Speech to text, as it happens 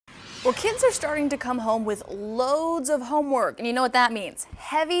Well, kids are starting to come home with loads of homework, and you know what that means.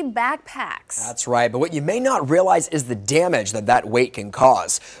 Heavy backpacks. That's right, but what you may not realize is the damage that weight can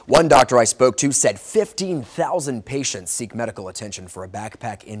cause. One doctor I spoke to said 15,000 patients seek medical attention for a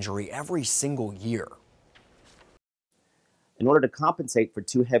backpack injury every single year. In order to compensate for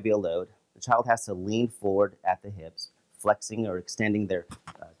too heavy a load, the child has to lean forward at the hips, flexing or extending their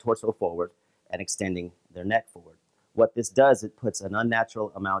torso forward and extending their neck forward. What this does, it puts an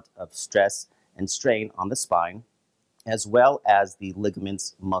unnatural amount of stress and strain on the spine, as well as the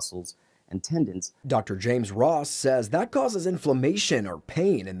ligaments, muscles, and tendons. Dr. James Ross says that causes inflammation or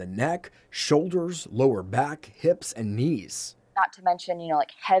pain in the neck, shoulders, lower back, hips, and knees. Not to mention,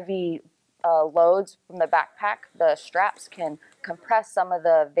 like heavy loads from the backpack, the straps can compress some of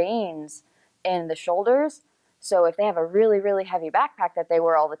the veins in the shoulders. So if they have a really, really heavy backpack that they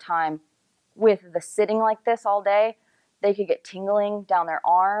wear all the time, with the sitting like this all day, they could get tingling down their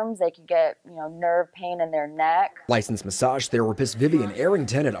arms. They could get, nerve pain in their neck. Licensed massage therapist Vivian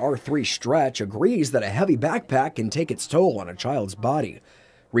Arrington at R3 Stretch agrees that a heavy backpack can take its toll on a child's body.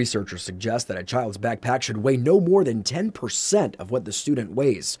 Researchers suggest that a child's backpack should weigh no more than 10% of what the student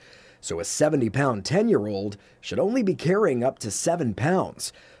weighs. So a 70-pound 10-year-old should only be carrying up to 7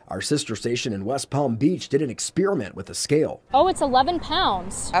 pounds. Our sister station in West Palm Beach did an experiment with a scale. Oh, it's 11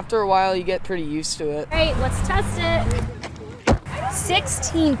 pounds. After a while, you get pretty used to it. All right, let's test it.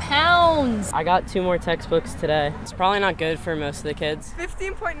 16 pounds. I got 2 more textbooks today. It's probably not good for most of the kids.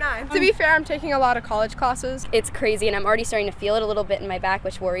 15.9. To be fair, I'm taking a lot of college classes. It's crazy, and I'm already starting to feel it a little bit in my back,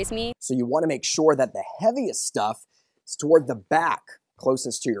 which worries me. So you want to make sure that the heaviest stuff is toward the back,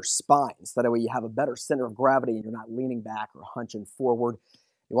 closest to your spine. So that way you have a better center of gravity and you're not leaning back or hunching forward.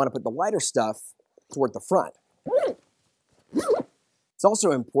 You want to put the lighter stuff toward the front. It's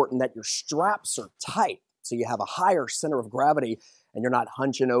also important that your straps are tight so you have a higher center of gravity and you're not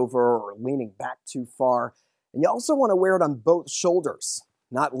hunching over or leaning back too far. And you also want to wear it on both shoulders,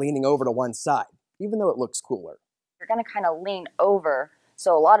 not leaning over to one side, even though it looks cooler. You're going to kind of lean over.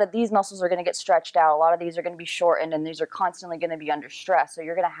 So a lot of these muscles are going to get stretched out. A lot of these are going to be shortened, and these are constantly going to be under stress. So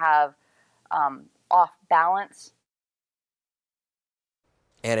you're going to have off balance.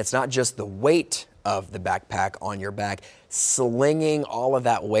 And it's not just the weight of the backpack on your back. Slinging all of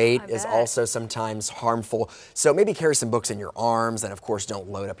that weight is also sometimes harmful. So maybe carry some books in your arms, and of course don't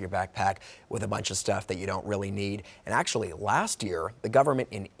load up your backpack with a bunch of stuff that you don't really need. And actually last year, the government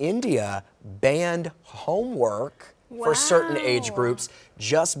in India banned homework for certain age groups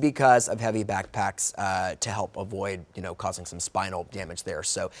just because of heavy backpacks to help avoid, causing some spinal damage there.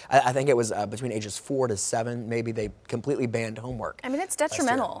 So I think it was between ages 4 to 7, maybe they completely banned homework. I mean, it's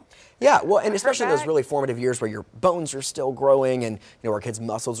detrimental. Yeah, well, and especially in those really formative years where your bones are still growing and, our kids'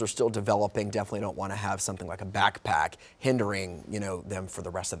 muscles are still developing, definitely don't want to have something like a backpack hindering, them for the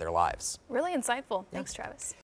rest of their lives. Really insightful. Thanks, Travis.